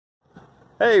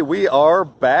Hey, we are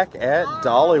back at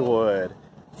Dollywood.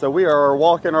 So we are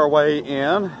walking our way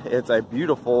in. It's a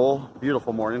beautiful,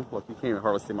 beautiful morning. Look, you can't even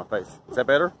hardly see my face. Is that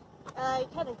better?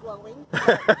 Kind of glowing.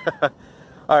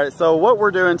 All right, so what we're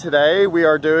doing today, we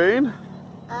are doing...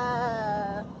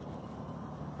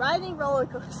 riding roller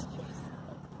coasters.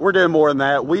 We're doing more than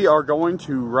that. We are going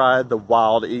to ride the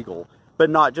Wild Eagle, but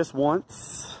not just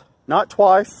once, not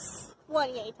twice.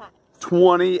 28 times.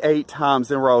 28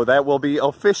 times in a row. That will be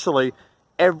officially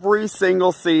every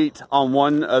single seat on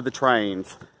one of the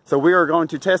trains. So we are going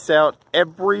to test out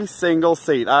every single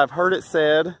seat. I've heard it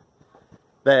said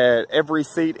that every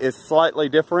seat is slightly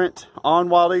different on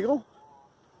Wild Eagle.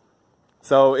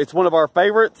 So it's one of our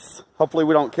favorites. Hopefully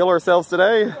we don't kill ourselves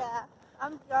today. Yeah,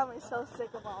 I'm so sick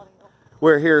of Wild Eagle.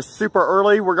 We're here super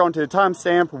early. We're going to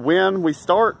timestamp when we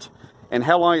start and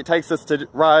how long it takes us to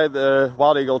ride the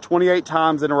Wild Eagle 28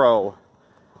 times in a row.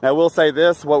 Now we'll say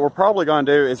this, what we're probably going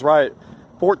to do is ride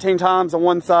 14 times on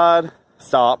one side,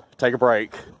 stop, take a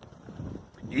break,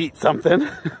 eat something,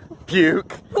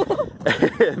 puke,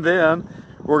 and then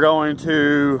we're going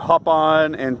to hop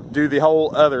on and do the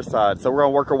whole other side. So we're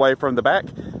going to work our way from the back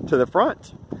to the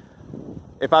front.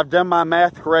 If I've done my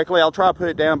math correctly, I'll try to put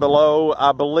it down below.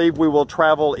 I believe we will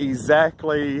travel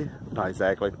exactly, not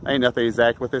exactly, ain't nothing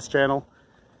exact with this channel.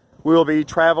 We will be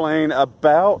traveling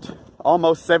about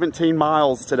almost 17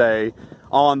 miles today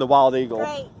on the Wild Eagle.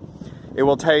 Great. It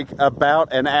will take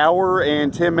about an hour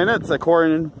and 10 minutes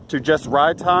according to just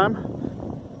ride time.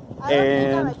 I don't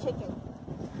think I'm a chicken.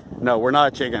 No, we're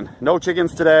not a chicken. No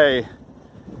chickens today.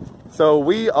 So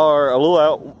we are a little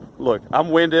out. Look, I'm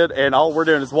winded and all we're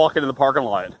doing is walking in the parking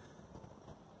lot.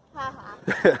 Haha.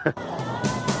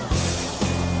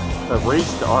 Have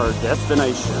reached our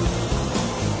destination.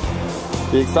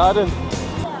 You excited?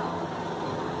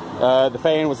 The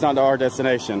fan was not our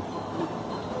destination.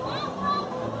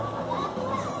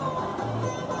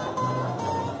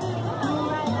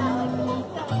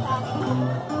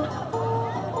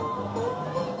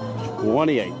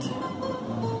 $28.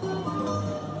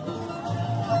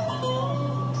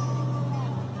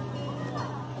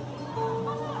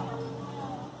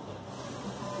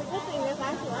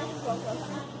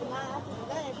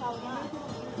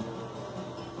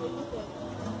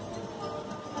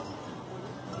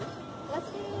 Let's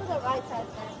do the right side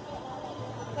first.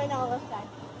 Wait, no, left side.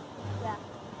 Yeah.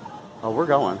 Oh, we're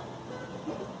going.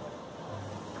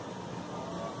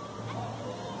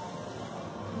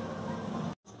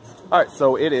 Alright,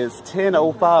 so it is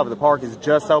 10:05. The park is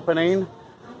just opening.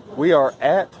 We are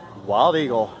at Wild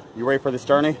Eagle. You ready for this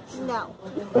journey? No.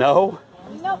 No?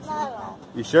 Nope, not at all.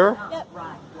 You sure? Yep.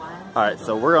 Alright,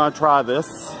 so we're going to try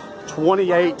this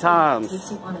 28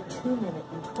 times.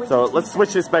 So let's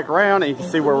switch this back around and you can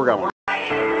see where we're going.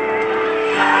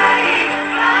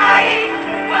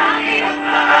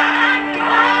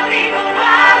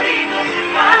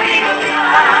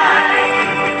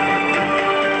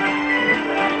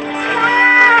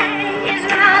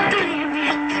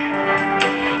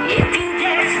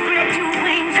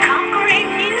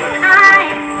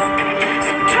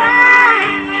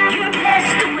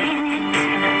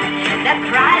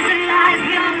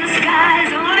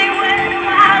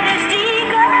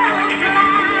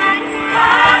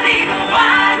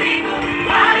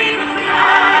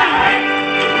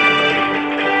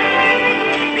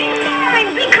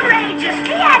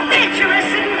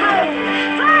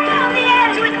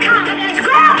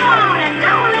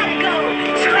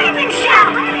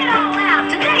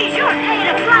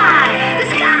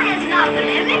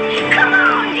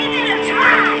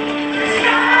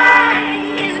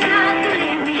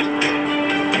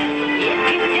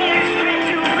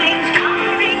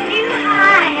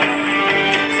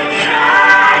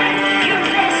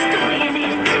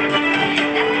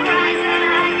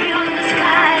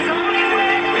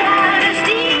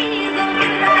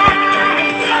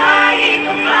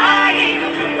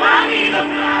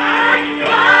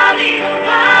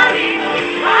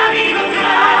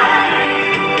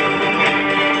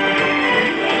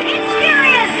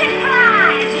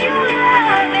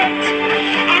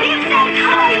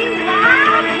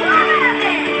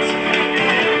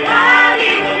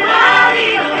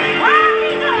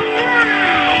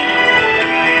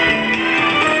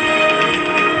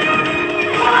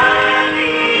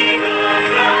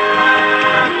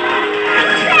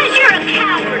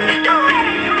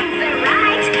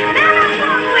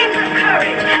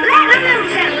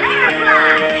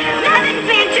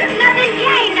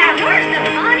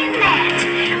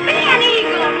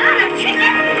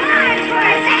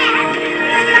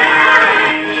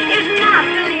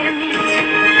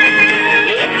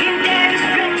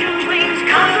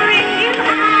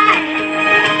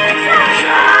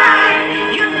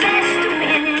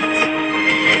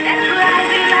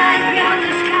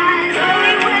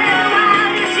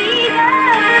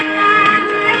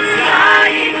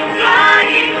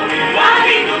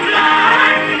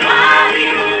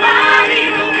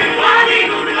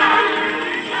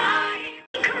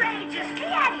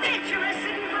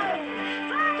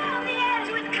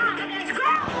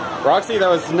 Roxy, that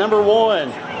was number 1.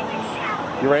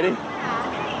 You ready?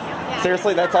 Yeah.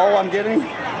 Seriously, that's all I'm getting?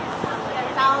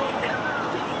 That's all.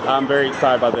 I'm very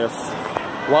excited by this.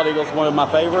 Wild Eagle's one of my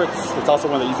favorites. It's also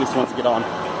one of the easiest ones to get on.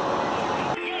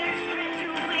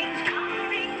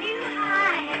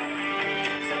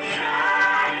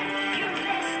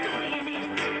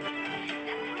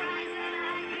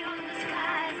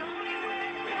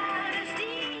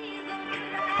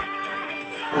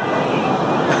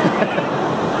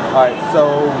 Alright,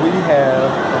 so we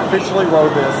have officially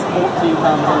rode this 14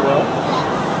 times in a row,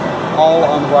 all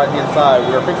on the right hand side.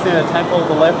 We are fixing to tackle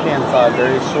the left hand side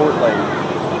very shortly.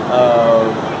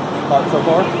 Thoughts so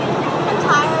far? I'm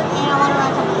tired and I want to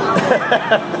run something else.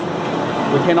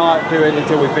 We cannot do it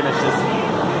until we finish this.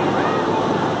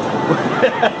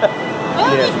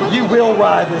 Yes, you will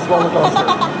ride this roller coaster.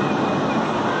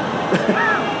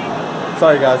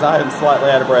 Sorry guys, I am slightly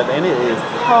out of breath and it is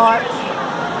hot.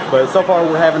 But so far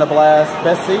we're having a blast.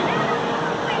 Best seat?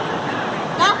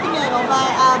 Not the middle, but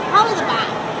probably the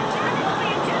back.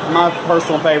 My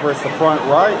personal favorite is the front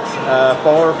right.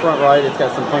 Far front right. It's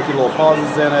got some funky little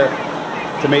pauses in it.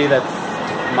 To me, that's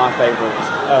my favorite.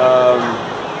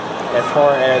 As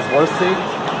far as worst seat?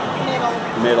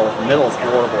 Middle. Middle's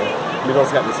horrible.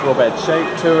 Middle's got this real bad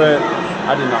shape to it.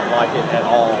 I do not like it at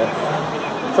all.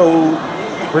 So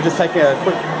we're just taking a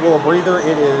quick little breather.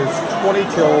 It is 20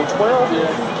 till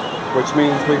 12. Which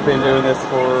means we've been doing this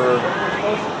for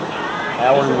an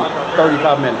hour and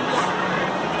 35 minutes.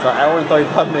 So an hour and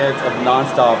 35 minutes of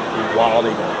non-stop Wild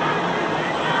Eagle.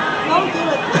 Don't do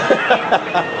it.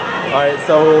 Alright,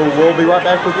 so we'll be right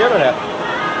back with the other half.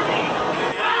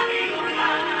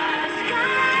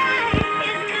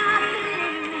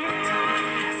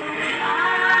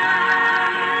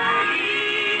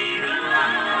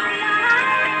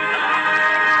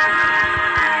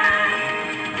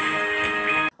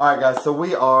 Alright guys, so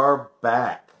we are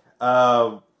back. We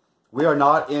are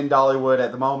not in Dollywood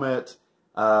at the moment.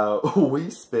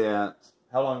 We spent,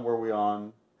 how long were we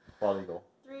on Wild Eagle?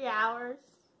 3 hours.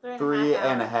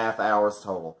 3.5 hours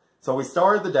total. So we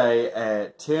started the day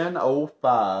at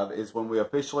 10:05 is when we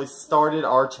officially started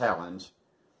our challenge.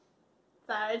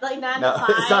 Sorry, it's like 9 No, to 5.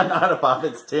 it's not 9 to 5,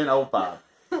 it's 10:05.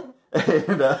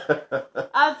 And,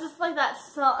 I was just like that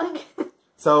song.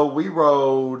 so we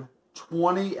rode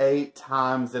 28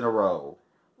 times in a row.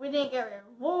 We didn't get a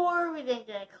reward, we didn't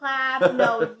get a clap,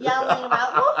 no yelling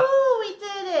about, woohoo, we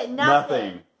did it,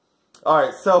 nothing.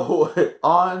 Alright, so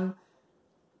on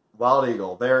Wild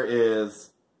Eagle, there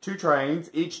is 2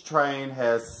 trains. Each train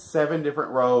has 7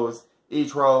 different rows.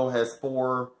 Each row has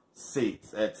 4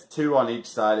 seats. It's 2 on each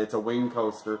side. It's a wing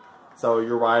coaster, so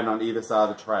you're riding on either side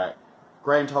of the track.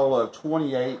 Grand total of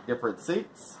 28 different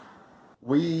seats.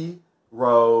 We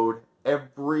rode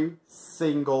every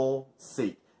single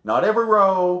seat. Not every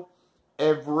row,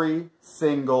 every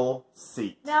single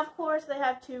seat. Now, of course, they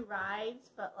have 2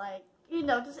 rides, but, like, you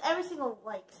know, just every single,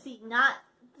 like, seat, not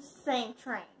the same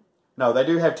train. No, they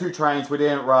do have 2 trains. We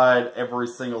didn't ride every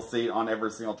single seat on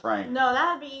every single train. No,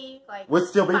 that would be, like, we'd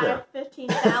still be there.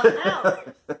 15,000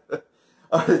 hours.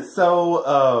 Alright,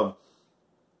 so,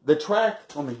 the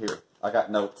track, let me hear. I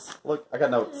got notes. Look, I got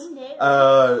notes.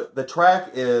 The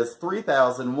track is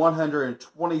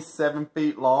 3,127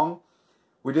 feet long.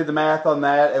 We did the math on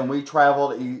that, and we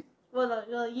traveled...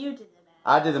 Well, you did the math.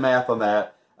 I did the math on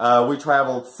that. We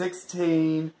traveled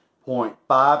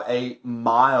 16.58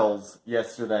 miles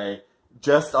yesterday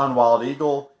just on Wild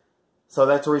Eagle. So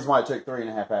that's the reason why it took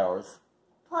 3.5 hours.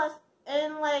 Plus,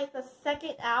 in, like, the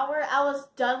second hour, I was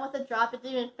done with the drop. It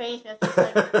didn't even phase me. I was just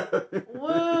like,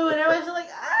 woo, and everyone's just like,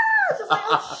 ah! It's just like,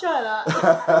 oh, shut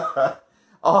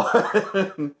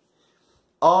up.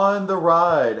 On the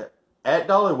ride at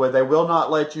Dollywood, they will not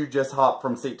let you just hop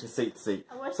from seat to seat to seat.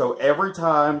 So every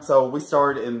time, so we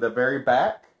started in the very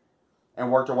back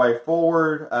and worked our way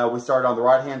forward. We started on the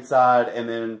right-hand side and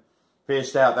then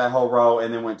finished out that whole row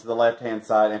and then went to the left-hand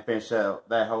side and finished out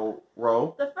that whole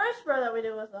row. The first row that we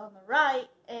did was on the right,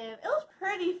 and it was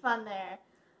pretty fun there.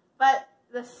 But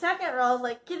the second row was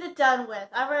like, get it done with.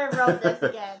 I've already rode this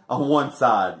again. On one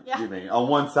side, yeah. You mean. On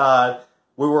one side,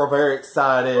 we were very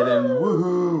excited and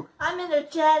woohoo. I'm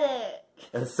energetic.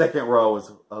 And the second row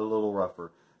was a little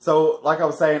rougher. So, like I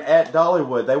was saying, at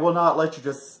Dollywood, they will not let you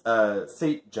just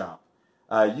seat jump.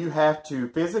 You have to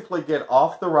physically get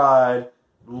off the ride,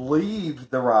 leave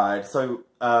the ride. So,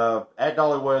 at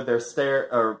Dollywood, there's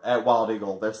or at Wild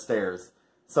Eagle, there's stairs.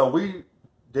 So, we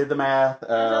did the math.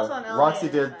 Roxy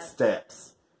did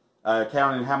steps,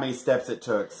 counting how many steps it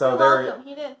took. So You're welcome.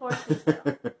 He didn't force me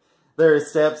to. There are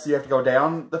steps. You have to go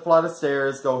down the flight of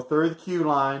stairs, go through the queue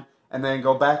line, and then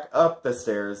go back up the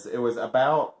stairs. It was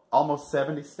about almost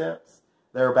 70 steps.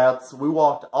 Thereabouts. We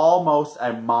walked almost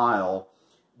a mile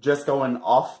just going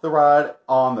off the ride,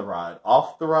 on the ride,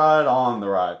 off the ride, on the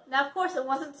ride. Now, of course, it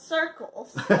wasn't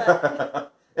circles.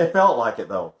 But... It felt like it,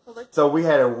 though. So we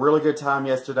had a really good time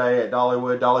yesterday at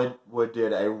Dollywood. Dollywood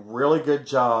did a really good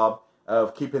job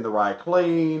of keeping the ride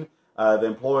clean. The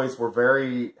employees were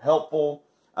very helpful.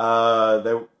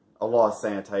 There a lot of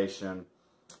sanitation.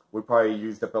 We probably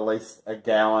used up at least a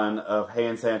gallon of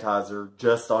hand sanitizer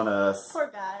just on us.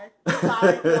 Poor guy.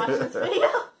 Sorry for watching this video.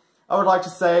 I would like to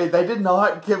say they did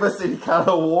not give us any kind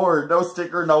of award. No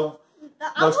sticker, no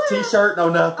t-shirt, no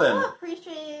nothing. I would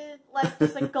appreciate like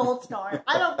just a gold star.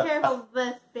 I don't care if it was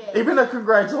this big. Even a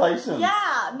congratulations.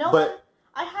 Yeah, no one.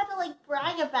 I had to like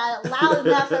brag about it loud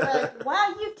enough. So they're like,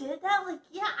 "Wow, you did that!" Like,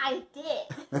 yeah, I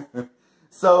did.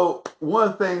 So one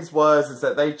of the things is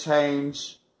that they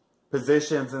change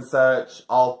positions and such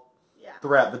all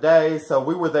throughout the day. So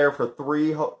we were there for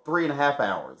 3.5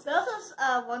 hours. There was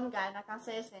one guy, I'm not gonna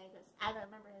say his name because I don't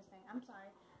remember his name. I'm sorry.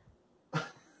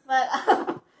 But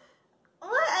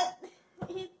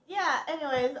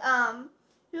anyways,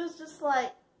 he was just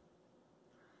like,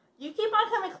 "You keep on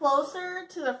coming closer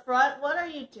to the front. What are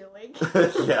you doing?"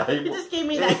 Yeah, he just gave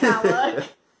me that kind of look.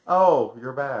 Oh,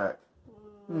 you're back.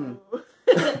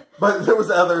 But there was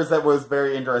others that was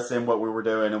very interested in what we were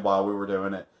doing and why we were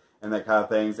doing it and that kind of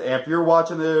things. And if you're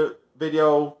watching the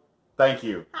video, thank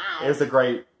you. Hi. It was a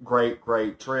great, great,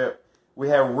 great trip. We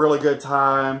had a really good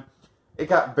time. It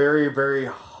got very, very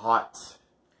hot.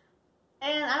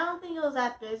 And I don't think it was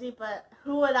that busy, but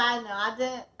who would I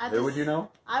know? Who would you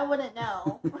know? I wouldn't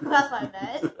know. That's what I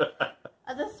meant.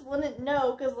 I just wouldn't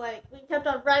know because, like, we kept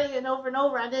on writing it over and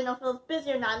over. I didn't know if it was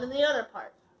busy or not in the other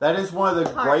part. That is one of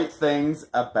the great things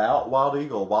about Wild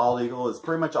Eagle. Wild Eagle is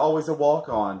pretty much always a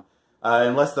walk-on,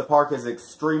 unless the park is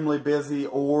extremely busy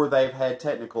or they've had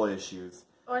technical issues.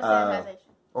 Or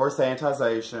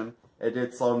sanitization. It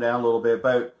did slow them down a little bit,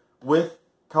 but with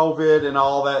COVID and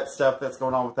all that stuff that's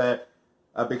going on with that,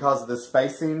 because of the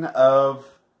spacing of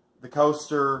the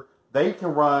coaster, they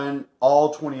can run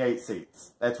all 28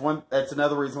 seats. That's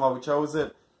another reason why we chose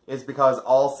it, is because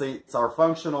all seats are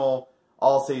functional,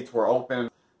 all seats were open.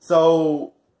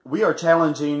 So we are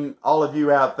challenging all of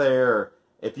you out there.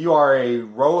 If you are a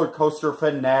roller coaster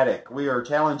fanatic, we are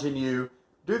challenging you.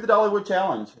 Do the Dollywood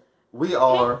challenge. We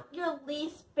are. Pick your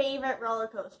least favorite roller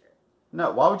coaster.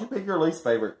 No, why would you pick your least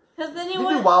favorite? Because then you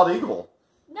do Wild Eagle.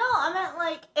 No, I meant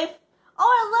like if. Oh,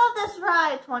 I love this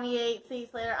ride. 28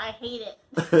 seats later, I hate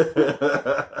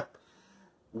it.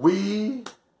 We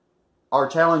are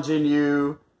challenging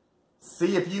you.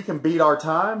 See if you can beat our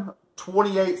time.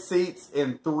 28 seats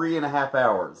in 3.5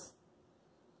 hours.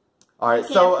 All right,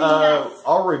 so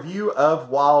our review of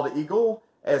Wild Eagle,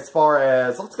 as far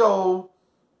as, let's go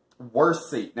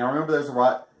worst seat. Now remember there's a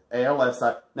right and a left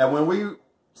side. Now when we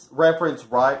reference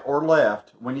right or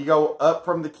left, when you go up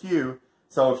from the queue,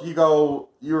 so if you go,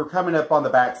 you're coming up on the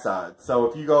back side. So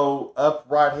if you go up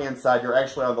right-hand side, you're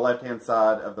actually on the left-hand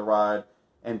side of the ride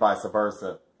and vice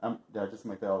versa. Did I just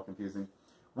make that all confusing?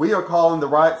 We are calling the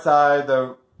right side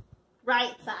the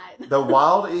right side. The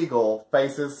Wild Eagle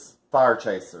faces Fire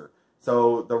Chaser.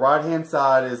 So the right-hand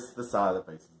side is the side that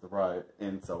faces the right,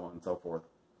 and so on and so forth.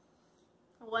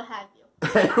 What have you.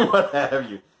 What have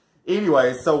you.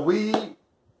 Anyway, so we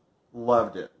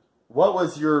loved it. What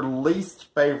was your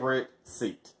least favorite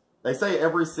seat? They say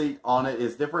every seat on it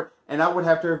is different, and I would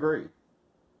have to agree.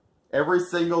 Every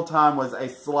single time was a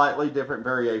slightly different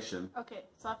variation. Okay,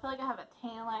 so I feel like I have a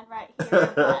tan line right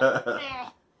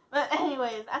here. But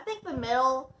anyways, I think the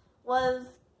middle was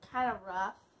kind of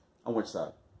rough. On which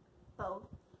side? Both.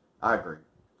 I agree.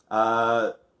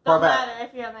 Don't matter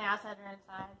if you're on the outside or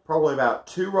inside. Probably about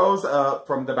 2 rows up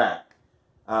from the back.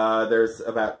 There's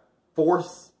about 4...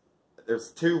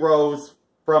 There's 2 rows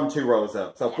from 2 rows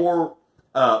up. So 4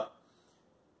 up.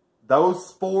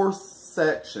 Those 4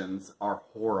 sections are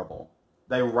horrible.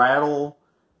 They rattle.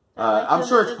 I'm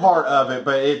sure it's part of it,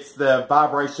 but it's the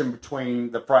vibration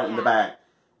between the front and the back.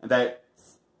 And that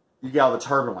you get all the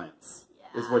turbulence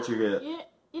is what you get.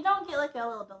 You don't get like a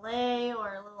little delay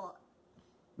or a little...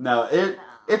 No,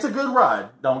 it's a good ride.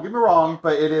 Don't get me wrong,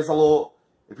 but it is a little...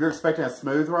 If you're expecting a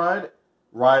smooth ride,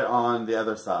 ride on the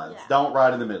other sides. Yeah. Don't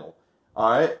ride in the middle. All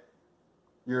right?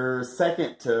 Your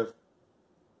second favorite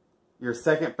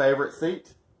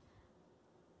seat?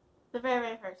 The very,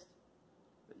 very first.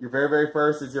 Your very, very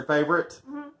first is your favorite?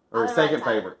 Mm-hmm. Or your second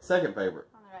favorite? Second favorite.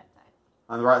 On the right side.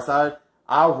 On the right side?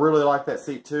 I really like that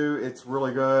seat too. It's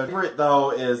really good. Favorite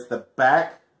though is the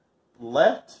back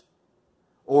left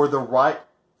or the right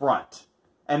front.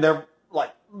 And they're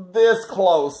like this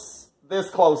close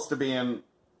to being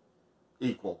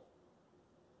equal.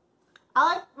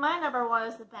 I like my number one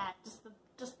is the back, just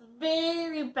the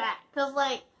very back, cause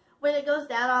like when it goes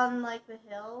down on like the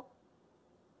hill,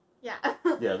 yeah,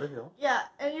 Yeah, the hill. Yeah,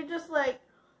 and you're just like,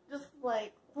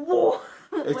 whoa.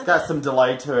 It's got some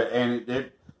delay to it,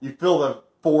 and you feel the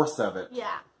force of it.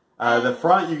 Yeah. The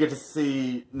front, you get to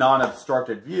see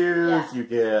non-obstructed views. Yeah. You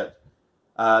get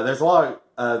there's a lot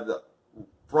of the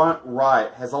front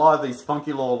right has a lot of these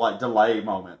funky little like delay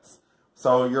moments.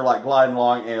 So you're like gliding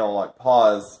along and it'll like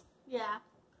pause. Yeah.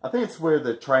 I think it's where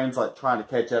the train's like trying to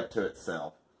catch up to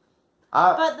itself.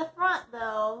 But the front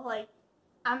though, like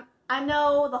I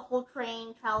know the whole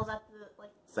train travels at the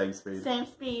like same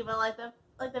speed, but like the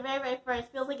very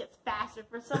first feels like it's faster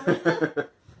for some reason.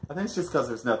 I think it's just because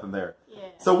there's nothing there. Yeah.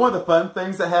 So one of the fun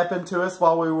things that happened to us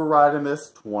while we were riding this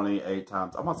 28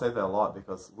 times, I'm going to say that a lot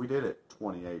because we did it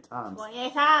 28 times.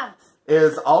 28 times.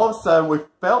 Is all of a sudden we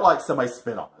felt like somebody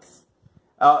spit on us.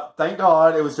 Thank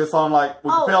God it was just on like, we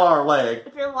could feel on our leg.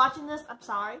 If you're watching this, I'm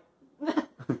sorry.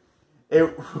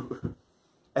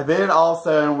 And then all of a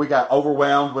sudden we got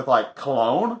overwhelmed with like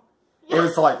cologne. Yeah. It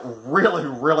was like really,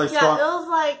 really strong. Yeah, it was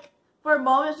like, for a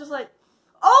moment, it's just like,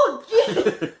 oh,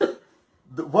 geez.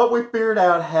 What we figured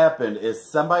out happened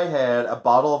is somebody had a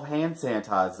bottle of hand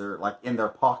sanitizer like in their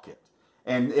pocket.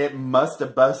 And it must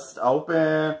have busted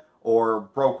open or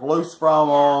broke loose from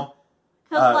them.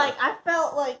 Because, like, I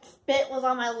felt like spit was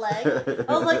on my leg.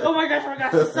 I was like, oh my gosh,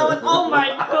 it's so, oh my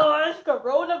gosh,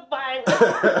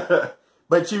 coronavirus.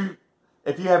 But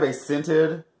if you have a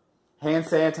scented hand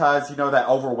sanitizer, you know that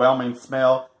overwhelming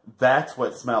smell, that's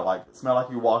what it smelled like. It smelled like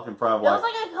you walked in front of, like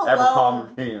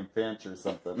Abercrombie and Finch or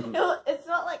something. It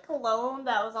smelled like cologne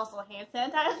that was also hand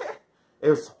sanitizer. It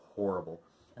was horrible.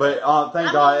 But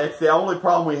thank God, it's the only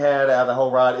problem we had out of the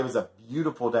whole ride. It was a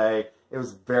beautiful day. It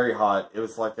was very hot. It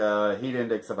was like a heat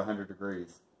index of 100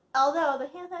 degrees. Although the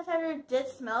hand sanitizer did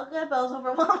smell good, but it was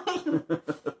overwhelming.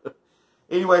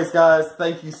 Anyways, guys,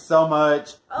 thank you so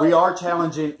much. We are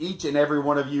challenging each and every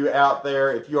one of you out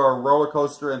there, if you are a roller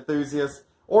coaster enthusiast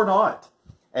or not,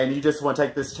 and you just want to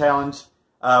take this challenge,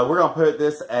 we're going to put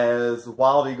this as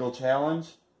Wild Eagle Challenge.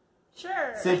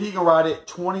 Sure. See if you can ride it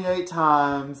 28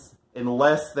 times in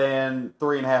less than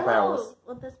 3.5 hours.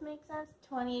 Will this make sense?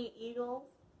 28 eagles?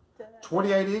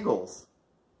 28 eagles.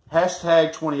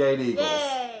 Hashtag 28 eagles.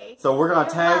 Yay. So we're going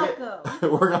to tag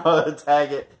it. We're going to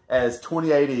tag it as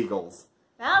 28 eagles.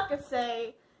 Now I could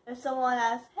say, if someone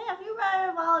asks, hey, have you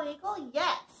ridden a wild eagle?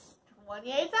 Yes.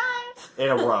 28 times. In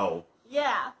a row.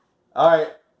 Yeah. Alright.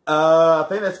 I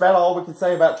think that's about all we can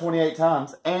say about 28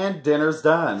 times. And dinner's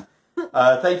done.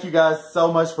 Thank you guys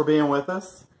so much for being with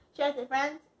us. Share with your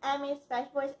friends, enemies, Spice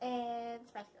Boys, and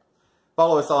Spice Girls.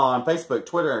 Follow us on Facebook,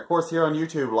 Twitter, and of course here on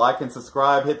YouTube. Like and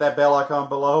subscribe. Hit that bell icon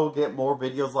below. Get more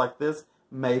videos like this.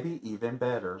 Maybe even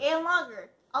better. And longer.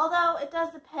 Although it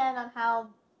does depend on how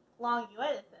long you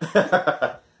edit this.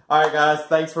 Alright guys,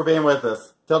 thanks for being with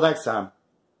us. Till next time.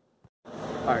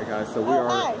 Alright guys, so we are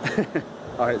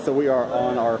alright, so we are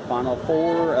on our final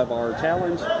 4 of our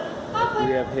challenge.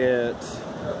 We have hit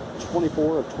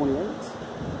 24 of 28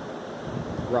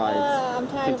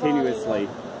 rides continuously.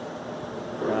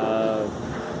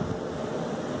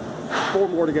 4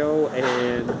 more to go,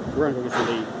 and we're gonna go get some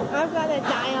to eat. I'm gonna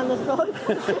die on this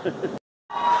road.